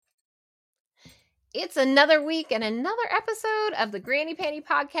It's another week and another episode of the Granny Panty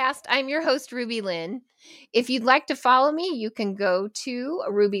Podcast. I'm your host, RubyLynne. If you'd like to follow me, you can go to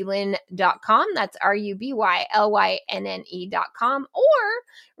RubyLynne.com. That's RubyLynne.com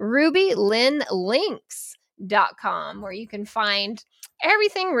or RubyLynneLinks.com, where you can find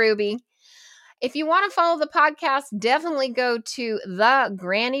everything Ruby. If you want to follow the podcast, definitely go to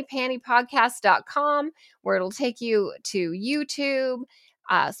thegrannypantypodcast.com, where it'll take you to YouTube,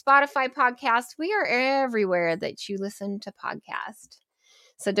 Spotify podcast. We are everywhere that you listen to podcast.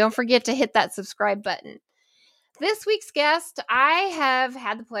 So don't forget to hit that subscribe button. This week's guest, I have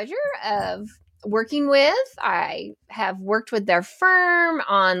had the pleasure of working with. I have worked with their firm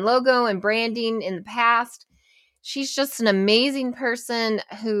on logo and branding in the past. She's just an amazing person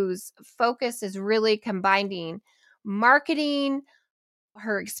whose focus is really combining marketing,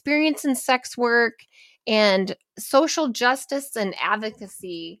 her experience in sex work, and social justice and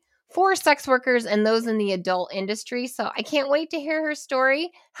advocacy for sex workers and those in the adult industry. So I can't wait to hear her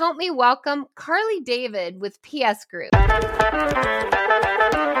story. Help me welcome Carly David with PS Group.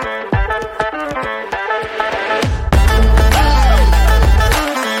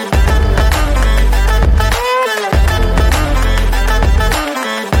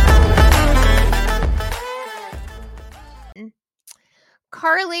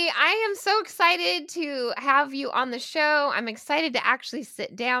 Carly, I am so excited to have you on the show. I'm excited to actually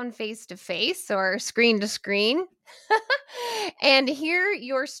sit down face to face or screen to screen and hear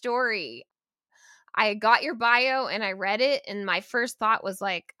your story. I got your bio and I read it, and my first thought was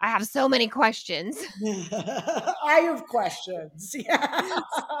like, I have so many questions. I have questions. Yeah.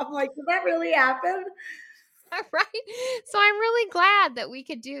 I'm like, did that really happen? Right? So I'm really glad that we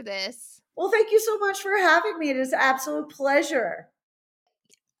could do this. Well, thank you so much for having me. It is an absolute pleasure.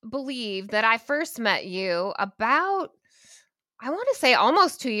 Believe that I first met you about, I want to say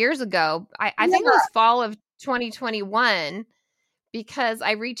almost 2 years ago. I think it was fall of 2021, because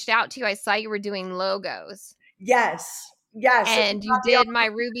I reached out to you. I saw you were doing logos. Yes. And you did my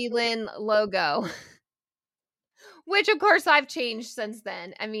RubyLynne logo, which of course I've changed since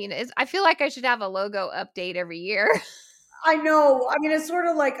then. I mean, I feel like I should have a logo update every year. I know. I mean, it's sort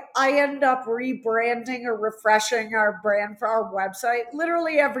of like I end up rebranding or refreshing our brand for our website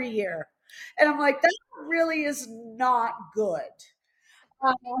literally every year. And I'm like, that really is not good.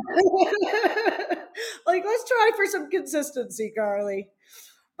 Like, let's try for some consistency, Carly.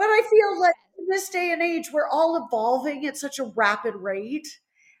 But I feel like in this day and age, we're all evolving at such a rapid rate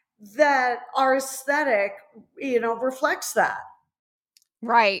that our aesthetic, reflects that.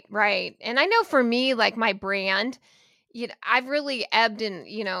 Right. And I know for me, like my brand, I've really ebbed and,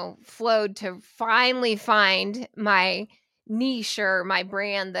 flowed to finally find my niche or my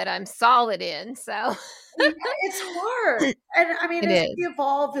brand that I'm solid in. So It's hard. And I mean, it as is. we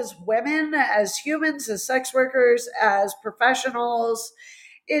evolve as women, as humans, as sex workers, as professionals,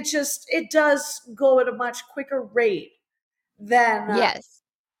 it does go at a much quicker rate than Yes.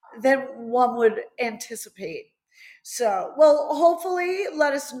 than one would anticipate. So, well, hopefully,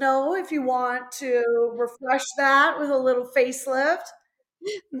 let us know if you want to refresh that with a little facelift.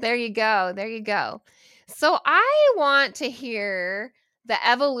 There you go. So I want to hear the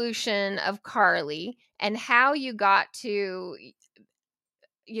evolution of Carly and how you got to,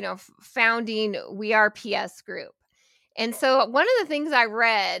 founding We Are PS Group. And so one of the things I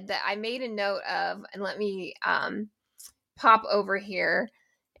read that I made a note of, and let me pop over here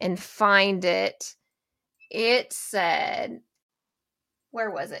and find it. It said, where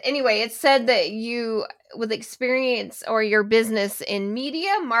was it? Anyway, it said that you, with experience or your business in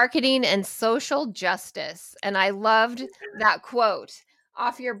media, marketing, and social justice. And I loved that quote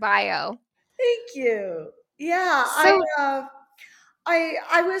off your bio. Thank you. Yeah, So,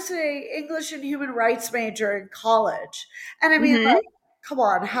 I was a English and human rights major in college, and I mean, mhm. like, come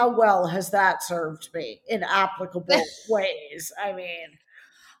on, how well has that served me in applicable ways?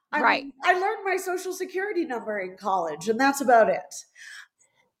 Right. I learned my social security number in college, and that's about it.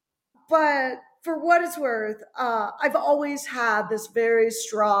 But for what it's worth, I've always had this very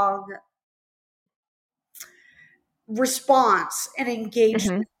strong response and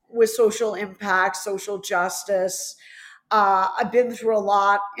engagement Mhm. with social impact, social justice. I've been through a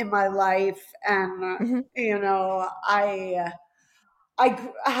lot in my life, and Mhm.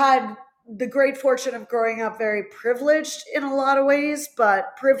 had the great fortune of growing up very privileged in a lot of ways,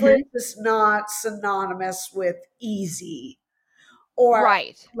 but privilege Mhm. is not synonymous with easy or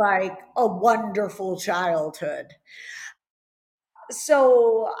Right. like a wonderful childhood.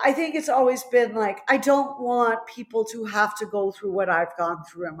 So I think it's always been like, I don't want people to have to go through what I've gone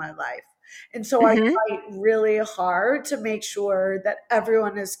through in my life. And so I Mhm. fight really hard to make sure that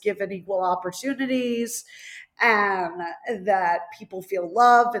everyone is given equal opportunities and that people feel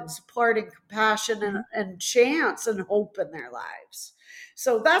love and support and compassion Mhm. and chance and hope in their lives.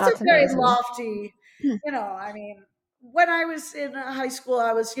 So that's a That's very amazing. lofty, I mean, when I was in high school,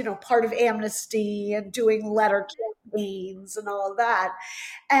 I was, part of Amnesty and doing letter campaigns and all of that.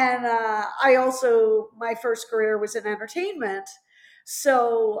 And I also, my first career was in entertainment.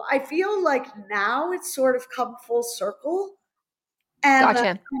 So I feel like now it's sort of come full circle. And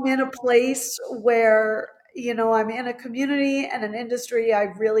Gotcha. I'm in a place where, I'm in a community and an industry I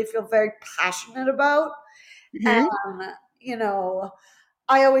really feel very passionate about. Mhm. And,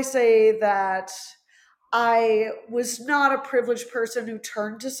 I always say that I was not a privileged person who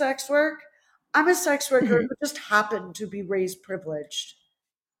turned to sex work. I'm a sex worker Mhm. who just happened to be raised privileged.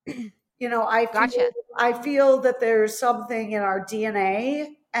 I feel Gotcha. I feel that there's something in our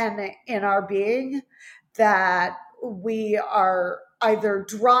DNA and in our being that we are either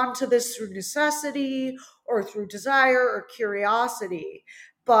drawn to this through necessity or through desire or curiosity,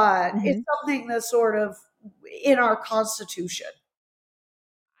 but it's Mhm. something that's sort of in our constitution.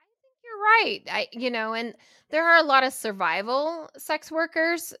 You're right. And there are a lot of survival sex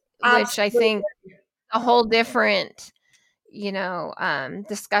workers, which I Absolutely. think a whole different,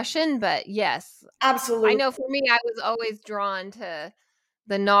 discussion. But yes, I Absolutely. know for me, I was always drawn to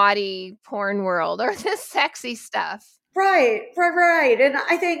the naughty porn world or the sexy stuff. Right, right, right. And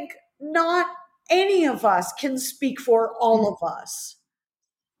I think not any of us can speak for all Mhm. of us,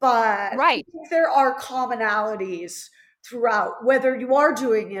 but I Right. think there are commonalities throughout, whether you are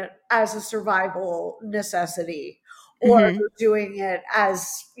doing it as a survival necessity or Mhm. you're doing it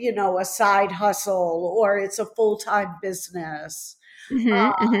as, a side hustle or it's a full time business.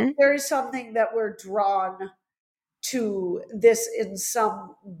 Mhm. Mhm. There is something that we're drawn to this in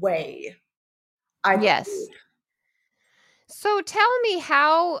some way, I Yes. believe. So tell me,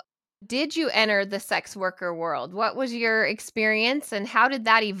 how did you enter the sex worker world? What was your experience and how did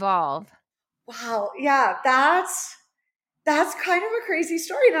that evolve? Wow, yeah, that's kind of a crazy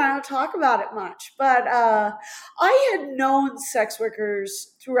story, and I don't talk about it much. But I had known sex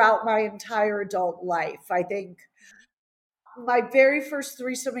workers throughout my entire adult life. I think my very first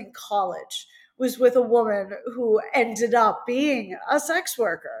threesome in college was with a woman who ended up being a sex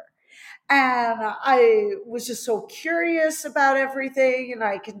worker. And I was just so curious about everything, and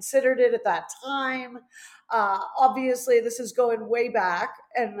I considered it at that time. Obviously, this is going way back,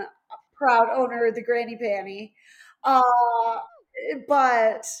 and proud owner of the granny panty. Uh,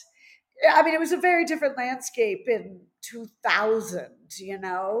 but I mean, it was a very different landscape in 2000,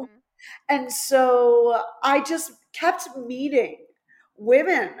 Mhm. and so I just kept meeting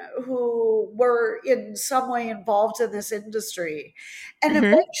women who were in some way involved in this industry. And Mhm.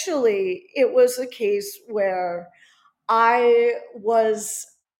 eventually it was a case where I was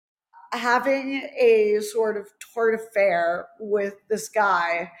having a sort of tort affair with this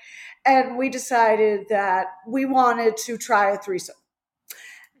guy. And we decided that we wanted to try a threesome.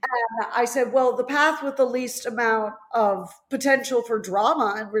 I said, well, the path with the least amount of potential for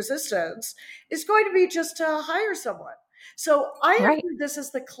drama and resistance is going to be just to hire someone. So I Right. entered this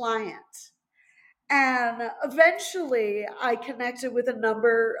as the client. And eventually I connected with a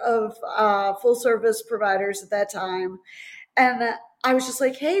number of full service providers at that time. And I was just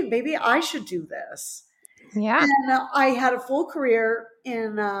like, hey, maybe I should do this. Yeah. And I had a full career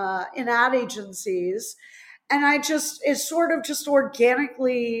in ad agencies, and it sort of just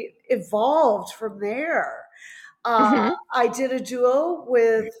organically evolved from there. Uh, Mhm. I did a duo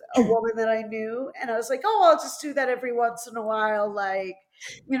with a woman that I knew, and I was like, oh, I'll just do that every once in a while, like,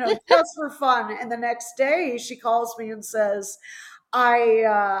 just for fun. And the next day, she calls me and says,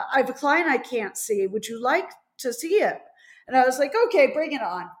 I have a client I can't see. Would you like to see it? And I was like, okay, bring it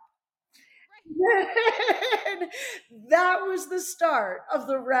on. That was the start of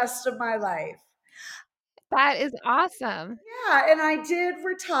the rest of my life. That is awesome. Yeah, and I did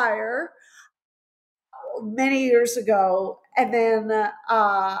retire many years ago, and then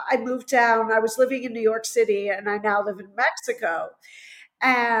I moved down. I was living in New York City, and I now live in Mexico.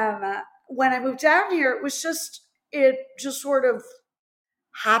 And when I moved down here, it just sort of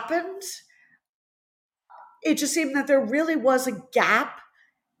happened. It just seemed that there really was a gap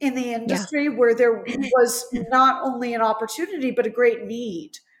in the Yeah. industry where there was not only an opportunity but a great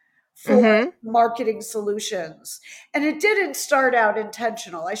need for Mhm. marketing solutions. And it didn't start out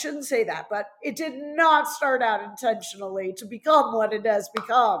intentional. I shouldn't say that, but it did not start out intentionally to become what it has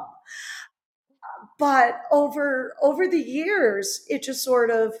become. But over the years, it just sort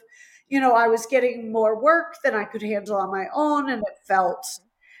of, I was getting more work than I could handle on my own, and it felt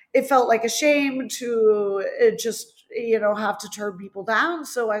it felt like a shame to just, have to turn people down.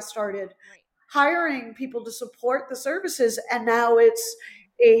 So I started Right. hiring people to support the services. And now it's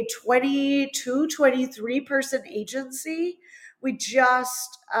a 22, 23 person agency. We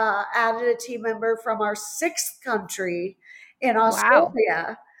just added a team member from our sixth country in Wow.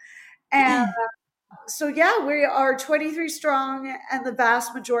 Australia. And so, yeah, we are 23 strong, and the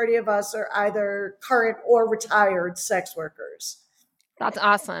vast majority of us are either current or retired sex workers. That's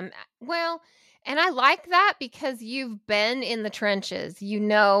awesome. Well, and I like that because you've been in the trenches. You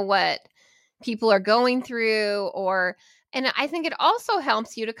know what people are going through, and I think it also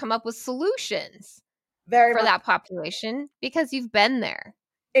helps you to come up with solutions Very for much. that population because you've been there.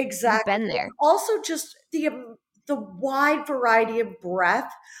 You've Exactly. been And there. also just the wide variety and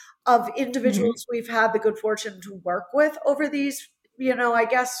breadth of Mhm. individuals we've had the good fortune to work with over these, I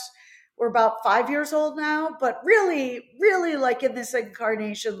guess we're about 5 years old now, but really, really like in this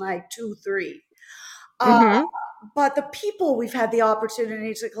incarnation, like two, three. Uh, Mhm. but the people we've had the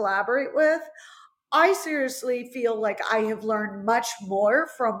opportunity to collaborate with, I seriously feel like I have learned much more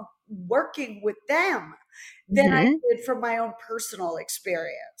from working with them than I Mhm. did from my own personal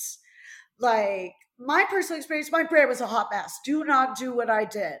experience. Like my personal experience, my brain was a hot mess. Do not do what I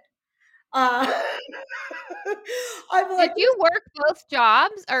did. Uh, I'm like, Did you work both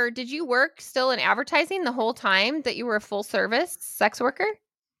jobs or did you work still in advertising the whole time that you were a full service sex worker?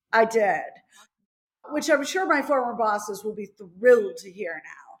 I did, which I'm sure my former bosses will be thrilled to hear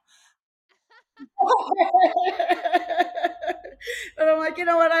now. But I'm like, you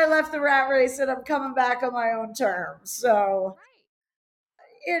know what? I left the rat race and I'm coming back on my own terms. So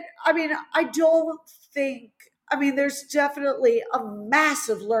Right. I mean, I don't think, I mean, there's definitely a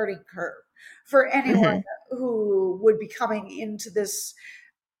massive learning curve for anyone Mhm. who would be coming into this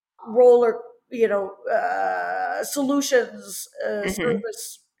roller, solutions Mhm.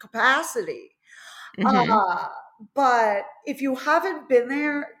 service capacity. Mhm. Uh, but if you haven't been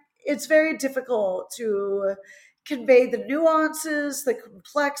there, it's very difficult to convey the nuances, the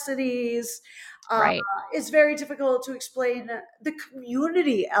complexities. Uh, Right. it's very difficult to explain the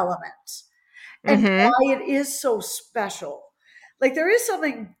community element and Mhm. why it is so special. Like there is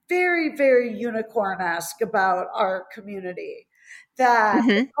something very, very unicorn-esque about our community that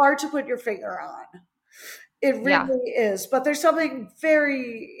it's Mhm. hard to put your finger on. It Yeah. really is. But there's something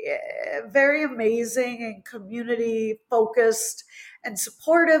very, very amazing and community focused and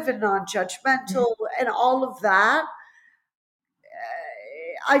supportive and non Mhm. judgmental and all of that.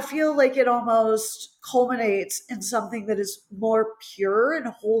 I feel like it almost culminates in something that is more pure and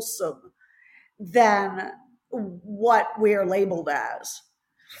wholesome than what we're labeled as,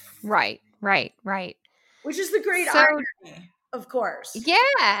 Right. Right. Right. which is the great So, irony, of course.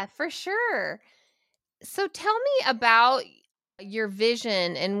 yeah, for sure. So tell me about your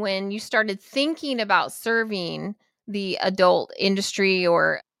vision and when you started thinking about serving the adult industry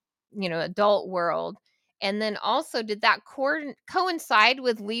or adult world. And then also did that coincide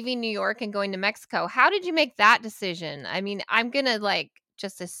with leaving New York and going to Mexico? How did you make that decision? I mean, I'm going to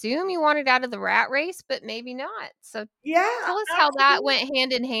just assume you wanted out of the rat race, but maybe not. So Yeah, tell us how that absolutely. went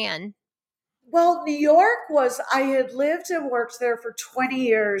hand in hand. Well, New York was, I had lived and worked there for 20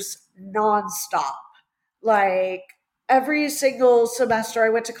 years nonstop. Like every single semester I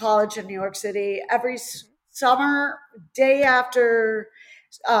went to college in New York City, every summer, day after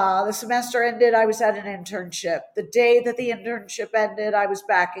the semester ended, I was at an internship. The day that the internship ended, I was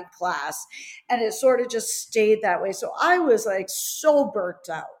back in class. And it sort of just stayed that way. So I was like so burnt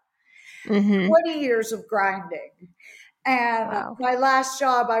out. Mhm. 20 years of grinding. And Wow. my last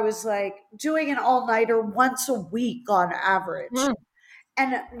job, I was like doing an all nighter once a week on average, Mm.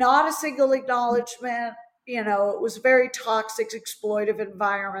 and not a single acknowledgement. It was a very toxic, exploitive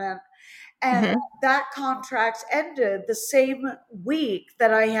environment. And Mhm. that contract ended the same week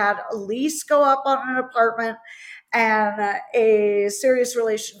that I had a lease go up on an apartment and a serious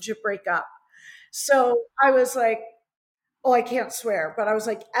relationship breakup. So I was like, oh, I can't swear, but I was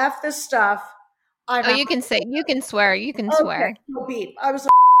like, F this stuff. I'm Oh, out. you can swear, you can Okay, swear. no beep. I was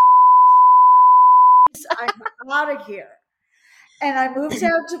like, fuck this shit. I am peace. I'm out of here. And I moved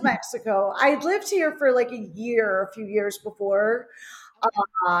down to Mexico. I had lived here for like a year, a few years before.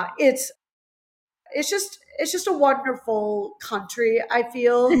 Okay. It's it's just a wonderful country, I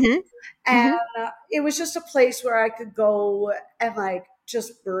feel, Mhm. and Mhm. it was just a place where I could go and like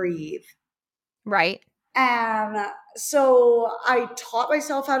just breathe. Right. And so I taught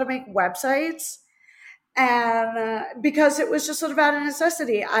myself how to make websites, and because it was just sort of out of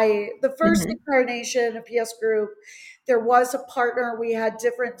necessity. The first Mhm. incarnation of PS Group, there was a partner. We had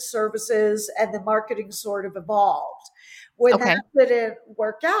different services, and the marketing sort of evolved. When that Okay. didn't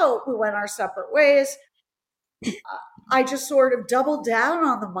work out, we went our separate ways. I just sort of doubled down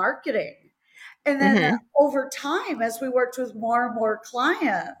on the marketing. And then Mhm. over time, as we worked with more and more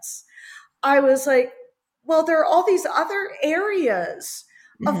clients, I was like, well, there are all these other areas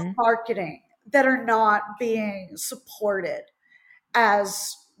of Mhm. marketing that are not being supported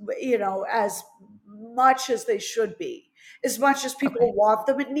as as much as they should be, as much as Okay. people want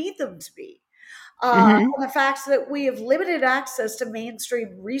them and need them to be. Mhm. And the fact that we have limited access to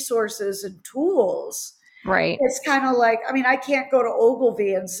mainstream resources and tools, Right. it's kind of like, I mean, I can't go to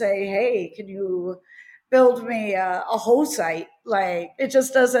Ogilvy and say, hey, can you build me a whole site? Like, it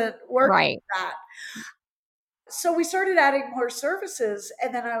just doesn't work Right. like that. So we started adding more services.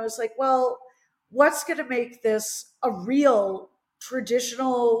 And then I was like, well, what's going to make this a real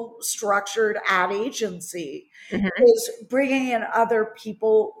traditional structured ad agency Mhm. is bringing in other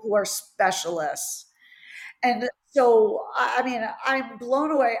people who are specialists. And so, I mean, I'm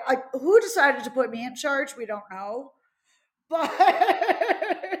blown away. Who decided to put me in charge? We don't know. But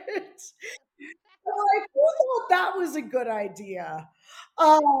like, who thought that was a good idea?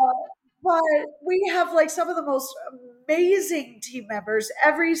 Uh, but we have like some of the most amazing team members.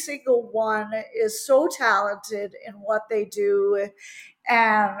 Every single one is so talented in what they do.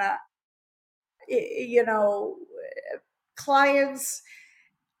 And, you know, clients,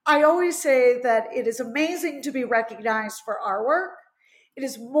 I always say that it is amazing to be recognized for our work. It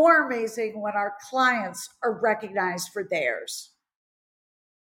is more amazing when our clients are recognized for theirs.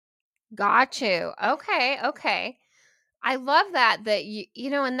 Got you. Okay. Okay. I love that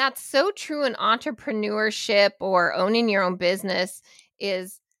and that's so true in entrepreneurship or owning your own business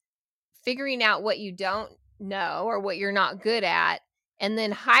is figuring out what you don't know or what you're not good at and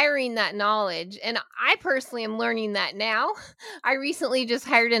then hiring that knowledge. And I personally am learning that now. I recently just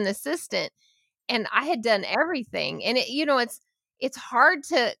hired an assistant and I had done everything. And it's hard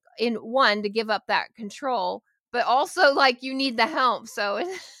to in one to give up that control, but also like you need the help. So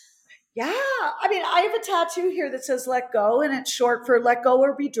Yeah. I mean, I have a tattoo here that says let go, and it's short for let go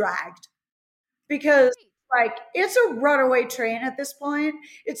or be dragged because, Right. like, it's a runaway train at this point.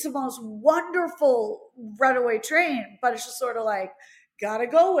 It's the most wonderful runaway train, but it's just sort of like, gotta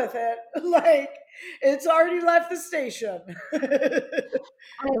go with it. Like, it's already left the station.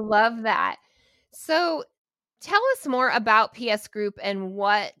 I love that. So tell us more about PS Group and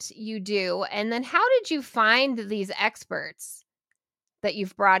what you do. And then how did you find these experts that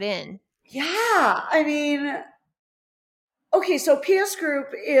you've brought in? Yeah. I mean, okay, so PS Group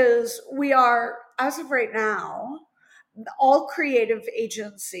is, we are, as of right now, all creative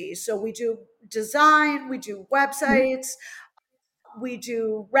agency. So we do design, we do Mhm. websites, we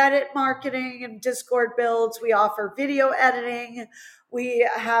do Reddit marketing and Discord builds, we offer video editing, we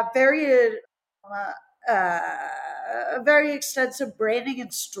have very extensive branding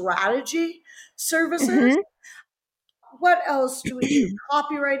and strategy services. Mhm. What else do we do?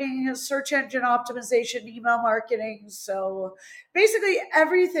 Copywriting, search engine optimization, email marketing. So basically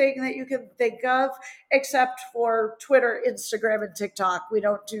everything that you can think of except for Twitter, Instagram, and TikTok. We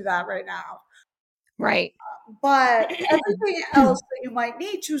don't do that right now. Right. But everything else that you might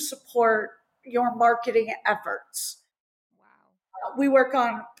need to support your marketing efforts. We work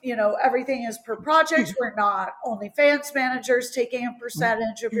on, everything is per project. We're not only fans managers taking a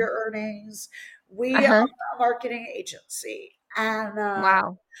percentage of your earnings. We are Uh-huh. a marketing agency. And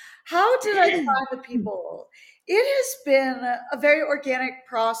Wow. how did I find the people? It has been a very organic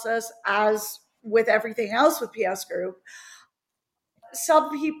process, as with everything else with PS Group.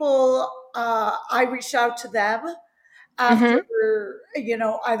 Some people, I reached out to them after,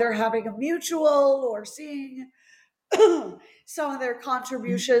 Mhm. either having a mutual or seeing some of their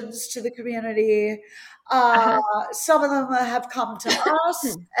contributions to the community. Uh, Uh-huh. some of them have come to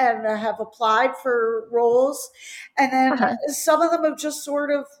us and have applied for roles, and then Uh-huh. some of them have just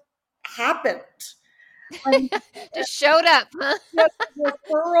sort of happened. I mean, Just showed up, huh? just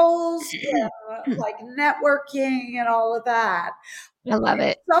referrals, like networking and all of that. I love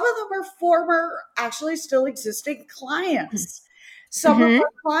it. Some of them are former, actually still existing clients. Some of Mhm.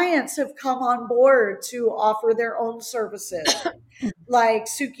 our clients have come on board to offer their own services, like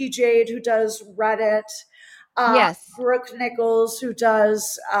Suki Jade, who does Reddit, uh, Yes. Brooke Nichols, who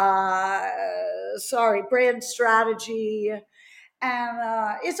does, brand strategy.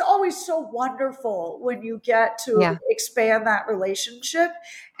 And it's always so wonderful when you get to Yeah. expand that relationship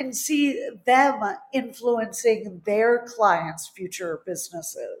and see them influencing their clients' future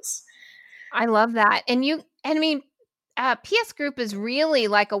businesses. I love that. And I mean, PS Group is really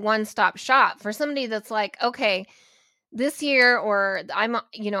like a one-stop shop for somebody that's like, okay, this year or I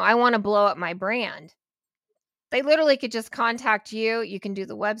want to blow up my brand. They literally could just contact you. You can do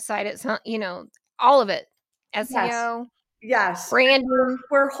the website. It's not, all of it. Yes. SEO, Yes. branding.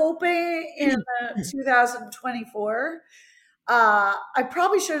 We're hoping in 2024. I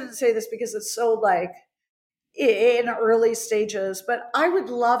probably shouldn't say this because it's so like in early stages, but I would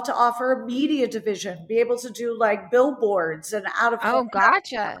love to offer a media division, be able to do like billboards and out of home Oh,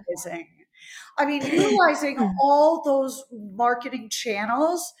 gotcha. advertising. I mean, utilizing all those marketing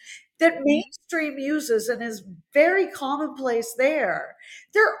channels that mainstream uses and is very commonplace there.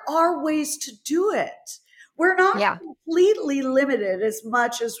 There are ways to do it. We're not Yeah. completely limited as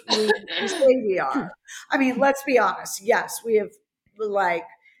much as we say we are. I mean, let's be honest. Yes, we have like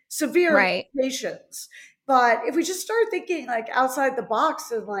severe Right. limitations. But if we just start thinking like outside the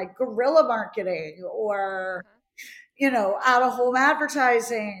box and like guerrilla marketing or out of home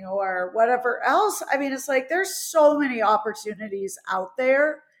advertising or whatever else. I mean, it's like there's so many opportunities out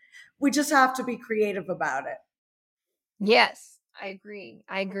there. We just have to be creative about it. Yes, I agree.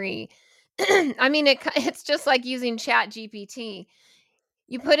 I agree. I mean, it's just like using Chat GPT.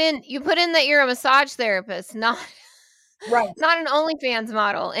 You put in that you're a massage therapist, not Right. not an OnlyFans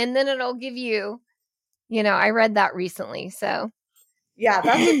model, and then it'll give you. I read that recently, so Yeah,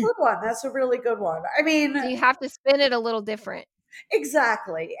 that's a so good one. That's a really good one. I mean, you have to spin it a little different.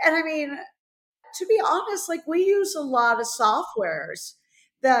 exactly. And I mean, to be honest, like we use a lot of softwares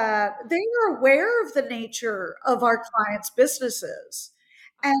that they are aware of the nature of our clients' businesses.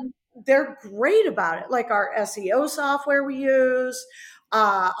 And they're great about it. Like our SEO software we use,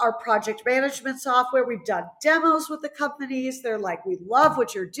 our project management software. We've done demos with the companies. They're like, we love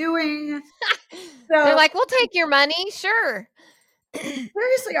what you're doing. They're So like, "We'll take your money, sure."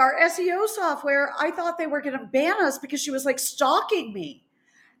 seriously, our SEO software, I thought they were going to ban us because she was like stalking me.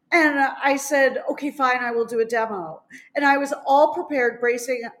 And I said, okay, fine, I will do a demo. And I was all prepared,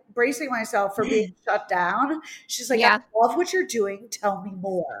 bracing myself for being shut down. She's like, I Yeah. love what you're doing. Tell me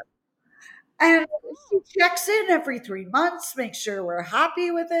more. And she checks in every 3 months, makes sure we're happy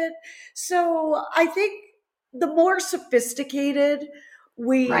with it. So I think the more sophisticated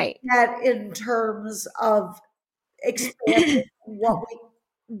we Right. get in terms of expanding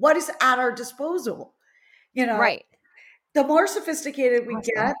what is at our disposal, you know, Right. the more sophisticated we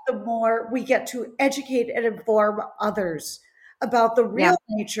Awesome. get, the more we get to educate and inform others about the Yeah. real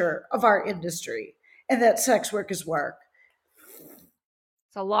nature of our industry and that sex work is work.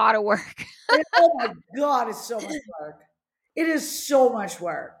 It's a lot of work. And oh my God, it's so much work. It is so much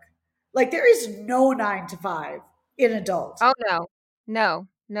work. Like there is no 9 to 5 in adult. Oh, no. No.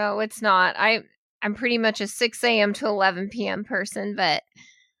 No, it's not. I'm pretty much a 6 a.m. to 11 p.m. person, but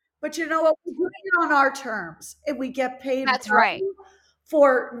But you know what? We're doing it on our terms and we get paid that's right. well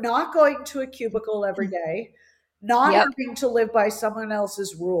for not going to a cubicle every day, not Yep. having to live by someone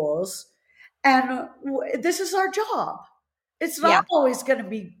else's rules. And this is our job. It's Yeah. not always going to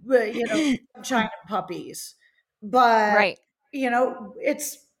be, sunshine and puppies, but Right.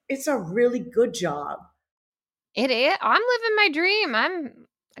 it's a really good job. It is. I'm living my dream.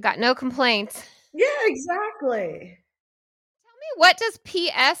 I got no complaints. Yeah, exactly. What does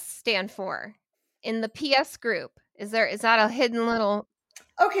PS stand for in the PS group? Is that a hidden little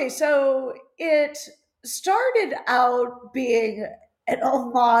Okay, so it started out being an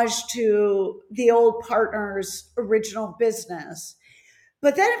homage to the old partner's original business,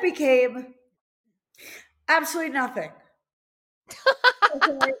 but then it became absolutely nothing.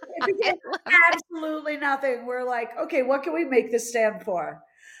 Okay, it I became love it. absolutely nothing. We're like, okay, what can we make this stand for?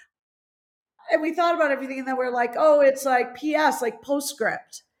 And we thought about everything, and then we're like, oh, it's like PS, like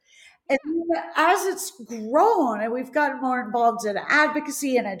postscript. And then as it's grown and we've gotten more involved in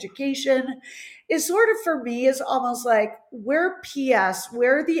advocacy and education, is sort of for me is almost like we're PS,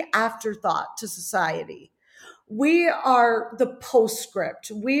 we're the afterthought to society. We are the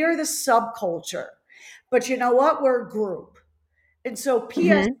postscript, we are the subculture. But you know what? We're a group. And so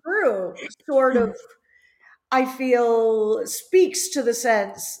PS Mhm. group sort of, I feel, speaks to the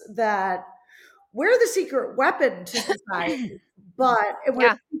sense that we're the secret weapon to society, and we're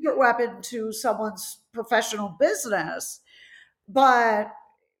Yeah. the secret weapon to someone's professional business. But,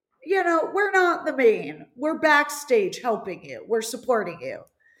 we're not the main. We're backstage helping you, we're supporting you.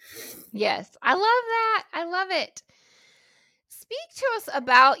 Yes. I love that. I love it. Speak to us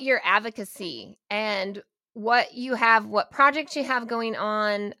about your advocacy and what projects you have going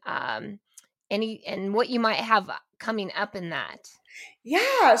on, and what you might have coming up in that.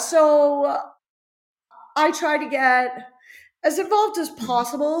 Yeah. So I try to get as involved as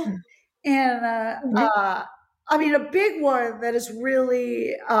possible. And Mhm. I mean, a big one that has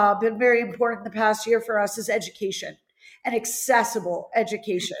really been very important in the past year for us is education and accessible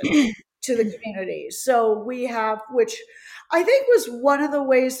education. to the community. So we have, which I think was one of the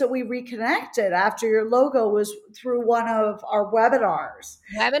ways that we reconnected after your logo was through one of our webinars.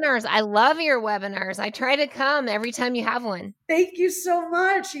 Webinars. I love your webinars. I try to come every time you have one. Thank you so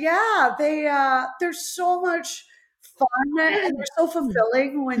much. Yeah, they're so much fun and they're so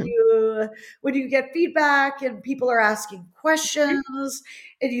fulfilling when you get feedback and people are asking questions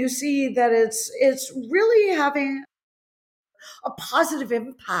and you see that it's really having a positive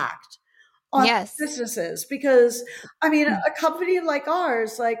impact on Yes. businesses because I mean a company like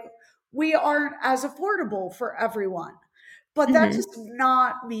ours, like we aren't as affordable for everyone, but that Mhm. does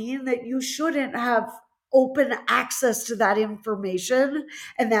not mean that you shouldn't have open access to that information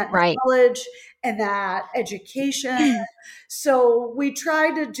and that Right. knowledge and that education. So we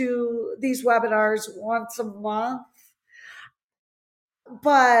try to do these webinars once a month,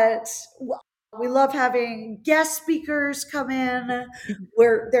 but we love having guest speakers come in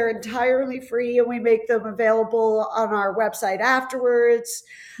where they're entirely free and we make them available on our website afterwards.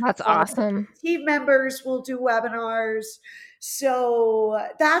 That's Um, awesome. Team members will do webinars. So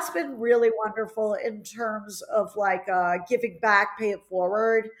that's been really wonderful in terms of like giving back, pay it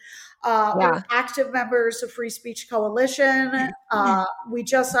forward. We're Yeah. active members of Free Speech Coalition. We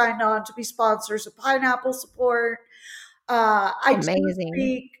just signed on to be sponsors of Pineapple Support. I do Amazing.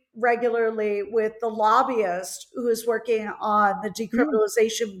 speak regularly with the lobbyist who is working on the Mm.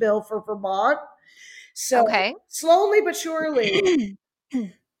 decriminalization bill for Vermont. So Okay. slowly but surely,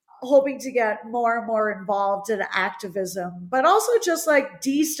 hoping to get more and more involved in activism, but also just like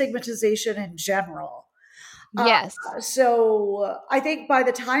destigmatization in general. Uh, Yes. so I think by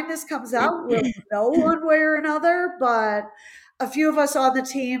the time this comes out, we'll know one way or another. But a few of us on the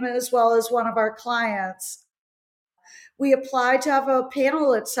team, as well as one of our clients, we applied to have a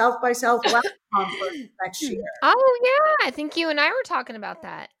panel at South by Southwest conference next year. Oh, yeah. I think you and I were talking about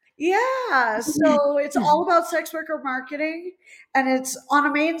that. Yeah, so it's all about sex worker marketing and it's on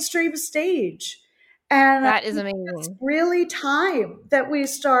a mainstream stage. And That is it's amazing. really time that we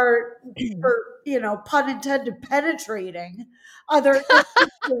start, for, pun intended, penetrating other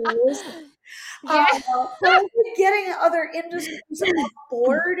industries. Yeah. But I think getting other industries on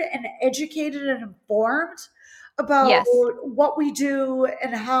board and educated and informed about Yes. what we do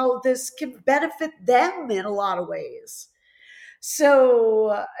and how this can benefit them in a lot of ways.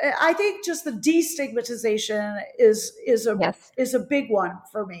 So I think just the destigmatization Yes. is a big one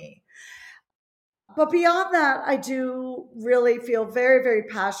for me. But beyond that, I do really feel very, very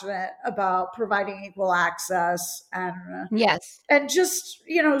passionate about providing equal access Yes. and just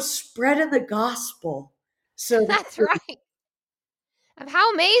spreading the gospel. So That's right. Of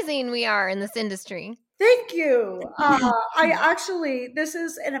how amazing we are in this industry. thank you. I actually this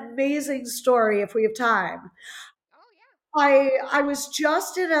is an amazing story. If we have time, Oh, yeah. I was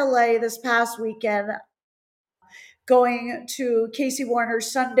just in LA this past weekend going to Casey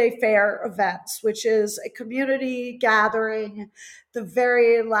Warner's Sunday Fair events, which is a community gathering the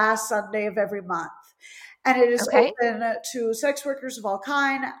very last Sunday of every month. And it is Okay. open to sex workers of all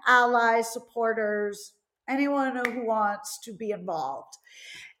kind, allies, supporters, anyone who wants to be involved.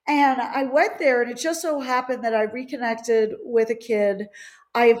 And I went there, and it just so happened that I reconnected with a kid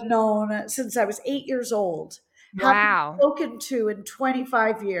I have known since I was 8 years old, haven't Wow. spoken to in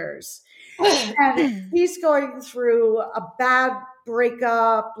 25 years. And he's going through a bad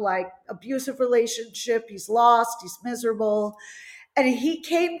breakup, like abusive relationship. He's lost, he's miserable. And he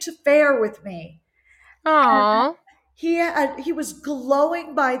came to fair with me. And Aw. he was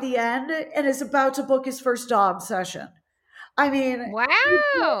glowing by the end and is about to book his first dog session. I mean,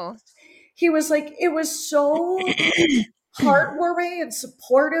 Wow. he was like, it was so heartwarming and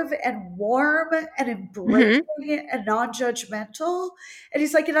supportive and warm and Mhm. embracing and non-judgmental. And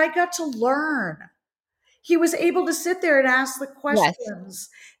he's like, and I got to learn. He was able to sit there and ask the Yes. questions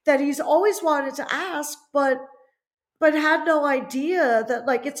that he's always wanted to ask, but had no idea that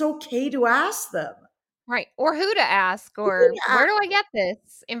like it's okay to ask them. Right. Or who to ask or Yeah, where do I get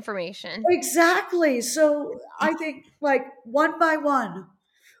this information? exactly. So I think like one by one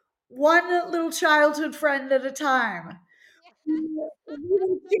little childhood friend at a time, we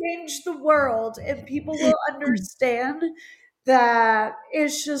will change the world and people will understand that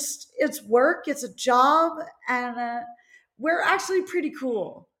it's work, it's a job, and we're actually pretty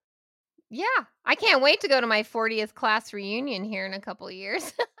cool. Yeah. I can't wait to go to my 40th class reunion here in a couple of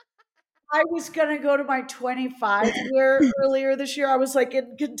years. I was gonna go to my 25 year earlier this year. I was like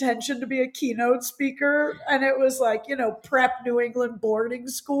in contention to be a keynote speaker, and it was like, prep New England boarding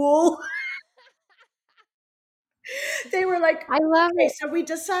school. They were like, I love okay, it. so we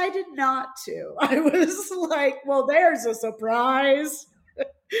decided not to. I was like, well, there's a surprise.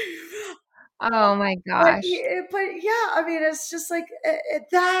 Oh my But, gosh. yeah, I mean, it's just like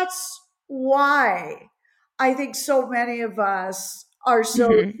that's why I think so many of us are so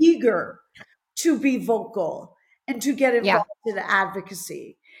Mhm. eager to be vocal and to get Yeah, involved in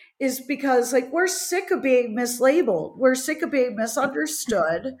advocacy is because like we're sick of being mislabeled. We're sick of being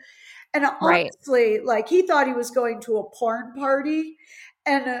misunderstood. And right. honestly, like he thought he was going to a porn party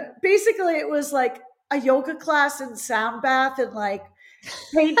and basically it was like a yoga class and sound bath and like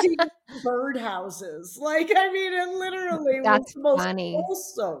painting birdhouses. Like, I mean, it literally was That's the most funny.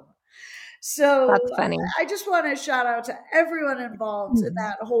 wholesome. So That's funny. I just want to shout out to everyone involved in Mhm.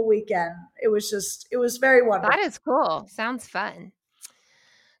 that whole weekend. It was very That wonderful. is cool. Sounds fun.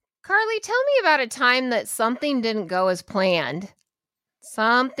 Carly, tell me about a time that something didn't go as planned.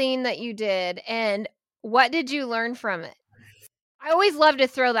 Something that you did, and what did you learn from it? I always love to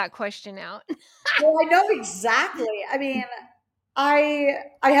throw that question out. Well, I know exactly. I mean, I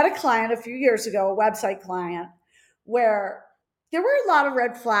had a client a few years ago, a website client, where there were a lot of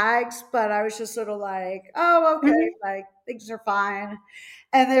red flags, but I was just sort of like, oh, okay, Mhm. like things are fine.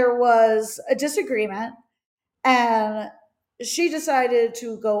 And there was a disagreement, and she decided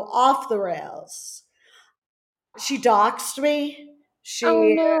to go off the rails. She doxed me. Oh,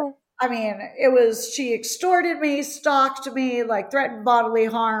 She, no. I mean, she extorted me, stalked me, like threatened bodily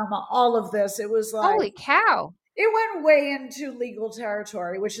harm, all of this. It was like, Holy cow. it went way into legal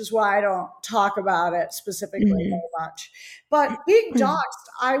territory, which is why I don't talk about it specifically Mhm. very much. But being doxxed,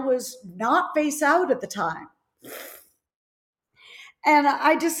 I was not face out at the time. And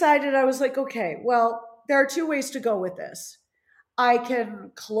I decided, I was like, okay, well, there are two ways to go with this. I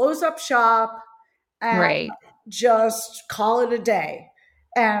can close up shop and Right. just call it a day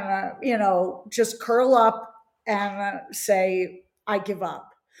and, just curl up and say, I give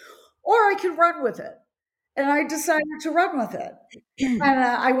up. Or I can run with it. And I decided to run with it. And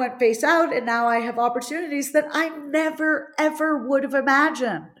I went face out, and now I have opportunities that I never, ever would have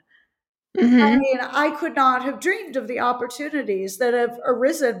imagined. I Mhm. mean, I could not have dreamed of the opportunities that have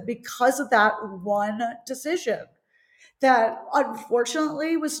arisen because of that one decision that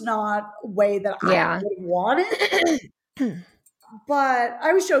unfortunately was not a way that I Yeah. would have wanted. But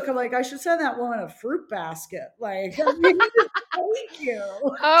I was joking, like, I should send that woman a fruit basket. Like, I mean, thank you.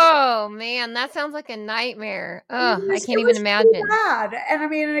 Oh, man, that sounds like a nightmare. Oh, I can't It even was pretty imagine. bad. And I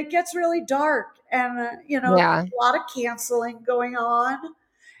mean, it gets really dark. And, Yeah. a lot of canceling going on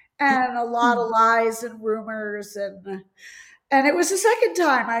and a lot of lies and rumors. And it was the second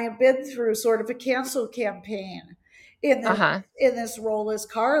time I had been through sort of a cancel campaign in this Uh-huh. in this role as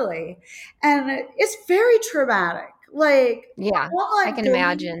Carly. And it's very traumatic. Like Yeah, I online can bullying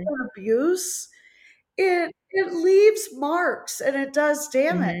imagine. and abuse, it leaves marks and it does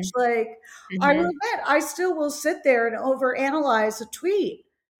damage. Mhm. Like I will Mhm. admit, I still will sit there and overanalyze a tweet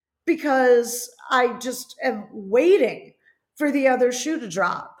because I just am waiting for the other shoe to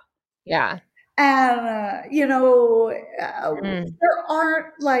drop. Yeah. And Mm. there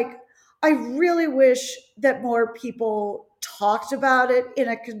aren't like I really wish that more people talked about it in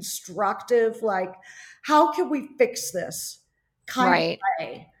a constructive, like, how can we fix this kind of Right.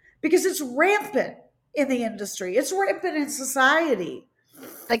 way? Because it's rampant in the industry, it's rampant in society.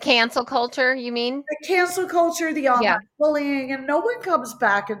 The cancel culture, you mean? The cancel culture, the Yeah. online bullying, and no one comes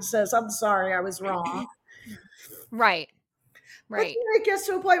back and says, I'm sorry, I was wrong. Right. But Right. then it gets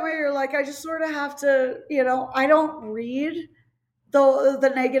to a point where you're like, I just sort of have to, I don't read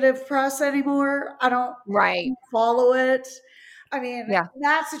the negative press anymore. I don't Right. follow it. I mean, Yeah. in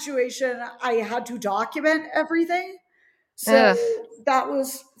that situation, I had to document everything. So Ugh. that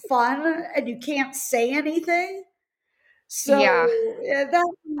was fun, and you can't say anything. So Yeah. yeah,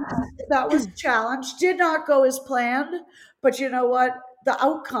 that was a challenge. Did not go as planned, but you know what? The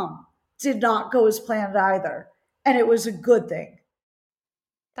outcome did not go as planned either, and it was a good thing.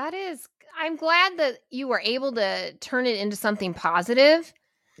 That is I'm glad that you were able to turn it into something positive.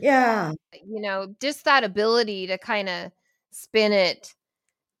 Yeah, Just that ability to kinda spin it,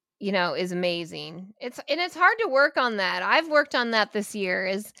 is amazing. It's hard to work on that. I've worked on that this year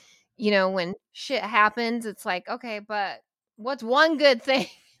is, when shit happens, it's like, "Okay, but what's one good thing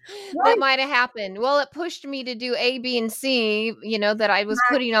that right. might have happened?" Well, it pushed me to do A, B, and C, that I was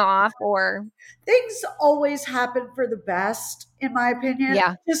putting off or Things always happen for the best, in my opinion.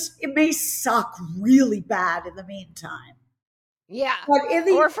 yeah. Just it may suck really bad in the meantime, Yeah. but in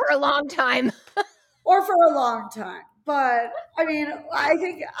the Or for a long time. or for a long time. But I mean, I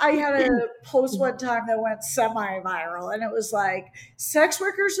think I had a post one time that went semi-viral, and it was like, sex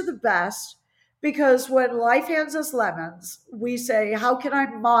workers are the best because when life hands us lemons, we say, "How can I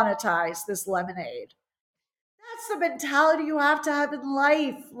monetize this lemonade?" that's the mentality you have to have in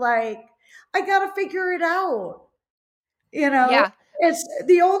life. Like, I got to figure it out. You know, Yeah. it's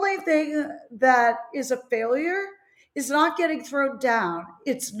the only thing that is a failure is not getting thrown down.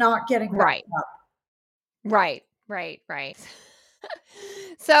 It's not getting back Right. up. Right. Right. Right.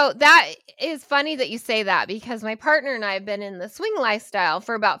 So that is funny that you say that because my partner and I have been in the swing lifestyle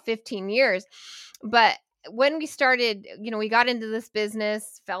for about 15 years. But when we started, we got into this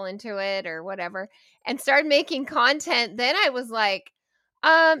business, fell into it or whatever, and started making content, then I was like,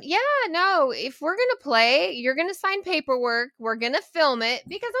 yeah, no, if we're going to play, you're going to sign paperwork, we're going to film it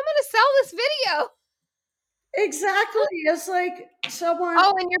because I'm going to sell this video. Exactly. It's like someone,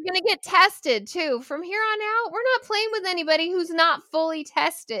 Oh, and you're going to get tested too. From here on out, we're not playing with anybody who's not fully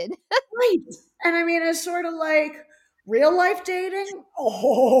tested. right. And I mean, it's sort of like real life dating.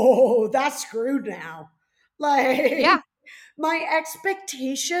 Oh, that's screwed now. Like, Yeah. my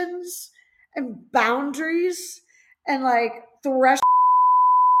expectations and boundaries and like threshold.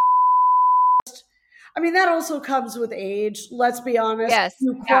 I mean, that also comes with age. Let's be honest. Yes.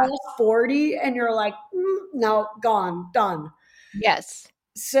 You Yeah. cross 40 and you're like, no, gone, done. Yes.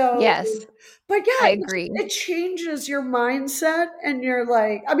 So, Yes. but yeah, I it, agree. it changes your mindset. And you're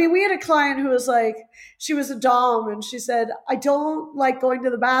like, I mean, we had a client who was like, she was a Dom and she said, I don't like going to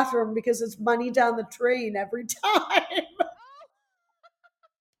the bathroom because it's money down the drain every time.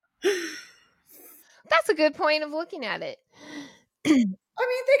 That's a good point of looking at it. I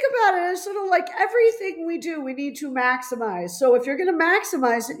mean, think about it. It's sort of like everything we do, we need to maximize. So if you're going to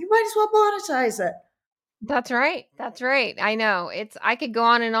maximize it, you might as well monetize it. That's right. That's right. I know. I could go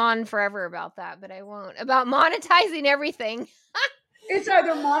on and on forever about that, but I won't. About monetizing everything. It's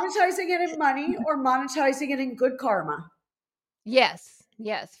either monetizing it in money or monetizing it in good karma. Yes.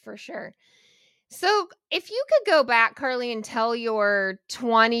 Yes, for sure. So, if you could go back, Carly, and tell your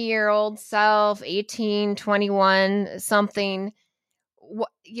 20-year-old self, 18, 21, something,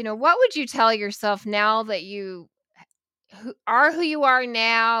 what would you tell yourself now that you are who you are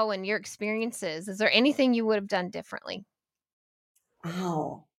now and your experiences? Is there anything you would have done differently?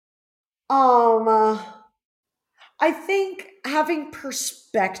 Oh. Um, uh, I think having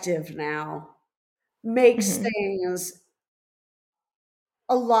perspective now makes Mhm. things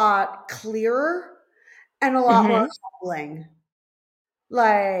a lot clearer and a lot more Mhm. humbling.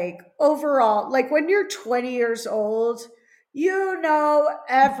 Like overall, like when you're 20 years old, you know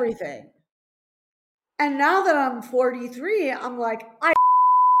everything. And now that I'm 43, I'm like, I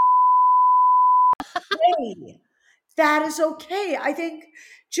hey, that is okay. I think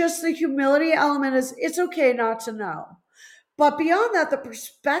just the humility element is it's okay not to know. But beyond that, the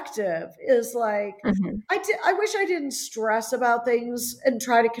perspective is like, Mhm. I wish I didn't stress about things and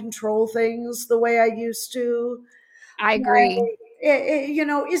try to control things the way I used to. I agree.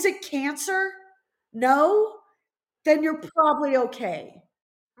 Like, is it cancer? No? Then you're probably okay.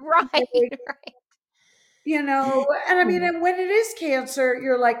 Right, Like, right. and I mean, Mhm. and when it is cancer,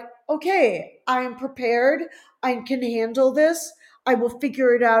 you're like, okay, I'm prepared. I can handle this. I will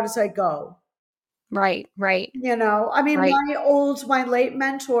figure it out as I go. Right, right, I mean, right. my late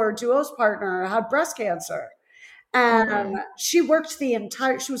mentor, duos partner, had breast cancer. And Mm. she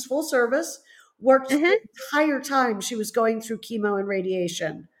was full service, worked the Mhm. entire time she was going through chemo and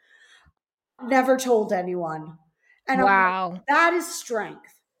radiation, never told anyone. And I'm like, Wow. that is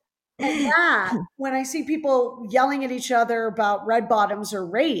strength. And that, when I see people yelling at each other about red bottoms or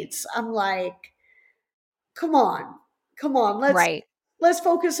rates, I'm like, come on, come on, Right, let's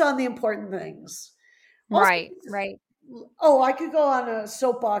focus on the important things. Also, right, right, oh, I could go on a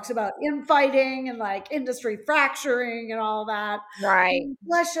soapbox about infighting and like industry fracturing and all that. right.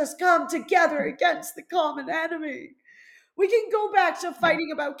 Let's just come together against the common enemy. We can go back to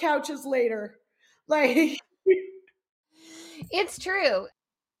fighting about couches later. Like, It's true.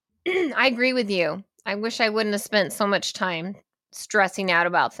 I agree with you. I wish I wouldn't have spent so much time stressing out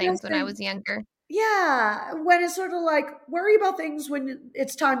about things when I stressing. was younger. Yeah, when it's sort of like worry about things when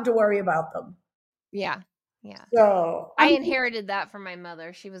it's time to worry about them. Yeah, yeah. So, I I mean, inherited that from my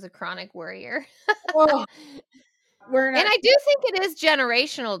mother. She was a chronic worrier. oh, we're And not, I do think it is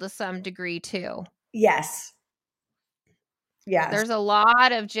generational to some degree too. yes, yes. There's a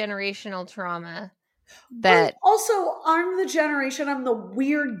lot of generational trauma But that also, I'm the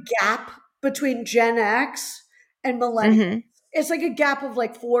weird gap between Gen X and millennials. Mhm. It's like a gap of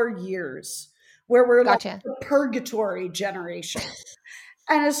like 4 years where we're like Gotcha. the purgatory generation.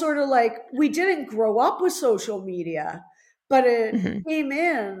 And it's sort of like we didn't grow up with social media, but it Mhm. came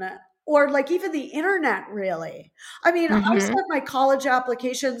in, or like even the internet, really. I mean, I Mhm. sent my college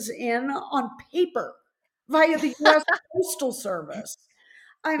applications in on paper via the US Postal Service.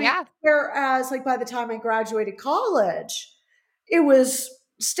 I mean, Yeah. whereas like by the time I graduated college, it was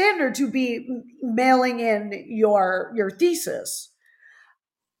standard to be mailing in your thesis.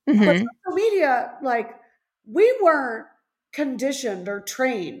 But Hmm. social media, like we weren't conditioned or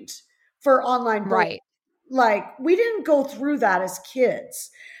trained for online bullying. Right. Like we didn't go through that as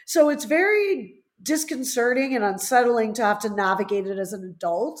kids. So it's very disconcerting and unsettling to have to navigate it as an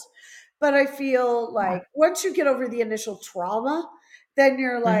adult. But I feel Yeah. like once you get over the initial trauma, then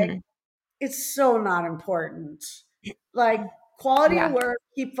you're like, Hmm. it's so not important. Like quality of Yeah. work,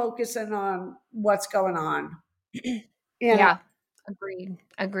 keep focusing on what's going on. You know, Yeah. Agreed.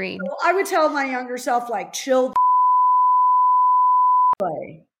 Agreed. I would tell my younger self, like, chill,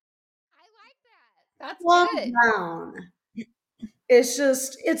 play, I like that. That's calm good. down. It's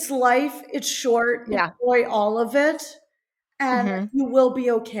just, it's life. It's short. Yeah. Enjoy all of it, and Hmm. you will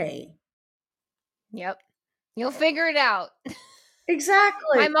be okay. Yep. You'll figure it out. My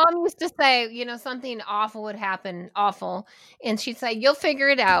Exactly. mom used to say, something awful would happen, awful, and she'd say, "You'll figure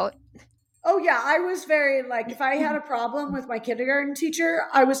it out." Oh yeah, I was very like, if I had a problem with my kindergarten teacher,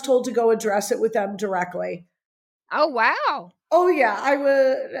 I was told to go address it with them directly. Oh, wow. Oh yeah, I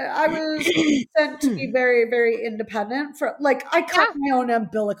was sent to be very, very independent. For like, I cut Yeah. my own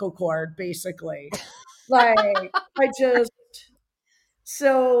umbilical cord, basically. Like, I just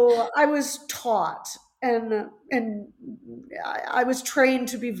so I was taught and I was trained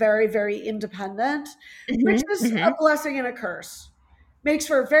to be very, very independent, which Mhm, is a mhm. blessing and a curse. Makes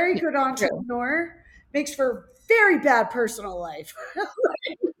for a very Yeah, good true. entrepreneur. Makes for a very bad personal life.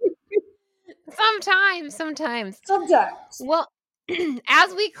 Sometimes, sometimes. Sometimes. Well,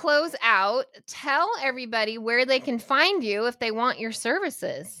 as we close out, tell everybody where they can find you if they want your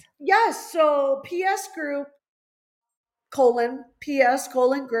services. Yes. So PS Group PS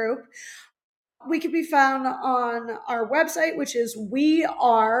group. We can be found on our website, which is we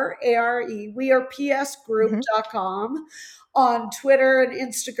are Mhm. psgroup.com. On Twitter and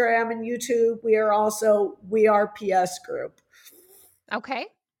Instagram and YouTube, we are also We Are PS Group. Okay.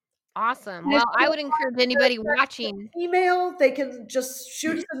 Awesome. And if Well, they I would encourage anybody want watching. to email, they can just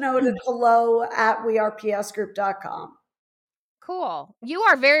shoot us a note at hello@wearepsgroup.com. Cool. You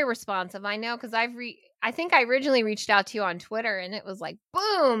are very responsive. I know because I think I originally reached out to you on Twitter and it was like,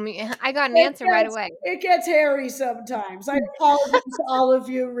 boom, I got an answer right away. It gets hairy sometimes. I apologize to all of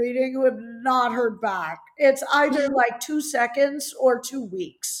you reading who have not heard back. It's either like 2 seconds or 2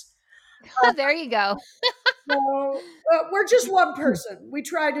 weeks. There you go. So we're just one person. We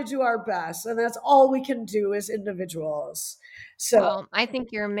try to do our best, and that's all we can do as individuals. So Well, I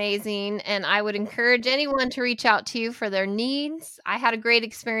think you're amazing, and I would encourage anyone to reach out to you for their needs. I had a great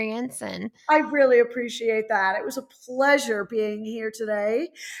experience, and I really appreciate that. It was a pleasure being here today.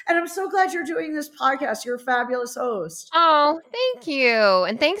 And I'm so glad you're doing this podcast. You're a fabulous host. oh, thank you.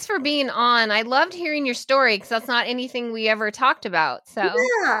 And thanks for being on. I loved hearing your story because that's not anything we ever talked about. So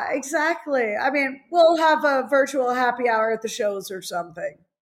Yeah, exactly. I mean, we'll have a virtual happy hour at the shows or something.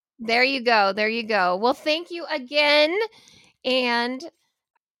 there you go. There you go. Well, thank you again, and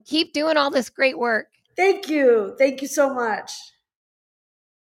keep doing all this great work. Thank you. Thank you so much.